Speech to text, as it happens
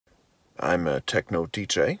I'm a techno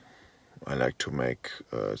DJ. I like to make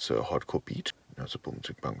the hardcore beat.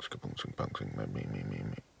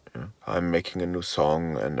 I'm making a new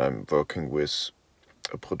song and I'm working with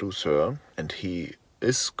a producer, and he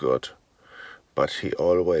is good, but he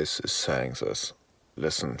always is saying this.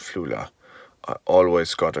 Listen, Flula, I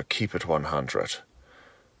always gotta keep it 100.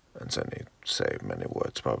 And then he say many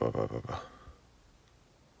words, blah, blah, blah, blah, blah.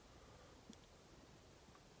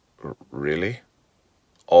 Really?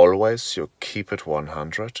 Always you keep it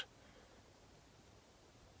 100?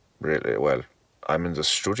 Really? Well, I'm in the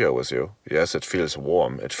studio with you. Yes, it feels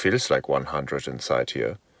warm. It feels like 100 inside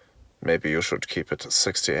here. Maybe you should keep it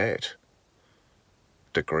 68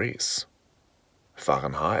 degrees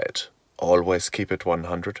Fahrenheit. Always keep it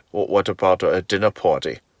 100. What about a dinner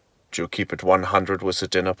party? Do you keep it 100 with a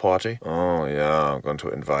dinner party? Oh yeah, I'm going to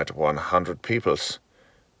invite 100 peoples.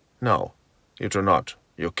 No, you do not.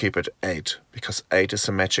 You keep it 8, because 8 is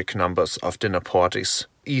the magic numbers of dinner parties.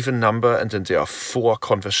 Even number, and then there are 4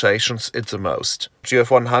 conversations at the most. Do you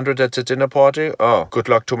have 100 at the dinner party? Oh, good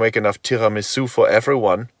luck to make enough tiramisu for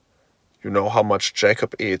everyone. You know how much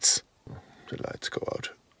Jacob eats. The lights go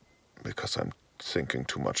out, because I'm thinking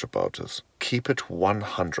too much about this. Keep it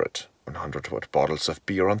 100. 100 what, bottles of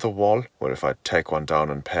beer on the wall? Well, if I take one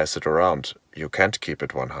down and pass it around, you can't keep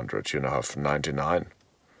it 100. You now have 99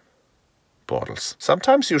 bottles.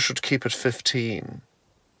 Sometimes you should keep it 15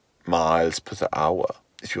 miles per hour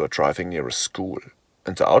if you are driving near a school.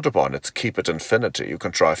 In the Autobahn, it's keep it infinity. You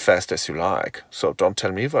can drive fast as you like. So don't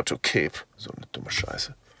tell me what to keep. So eine dumme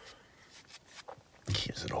Scheiße.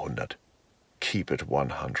 Hier sind 100. Keep it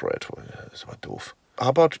 100. Das war doof. How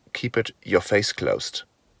about keep it your face closed?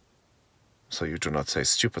 So you do not say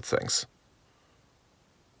stupid things.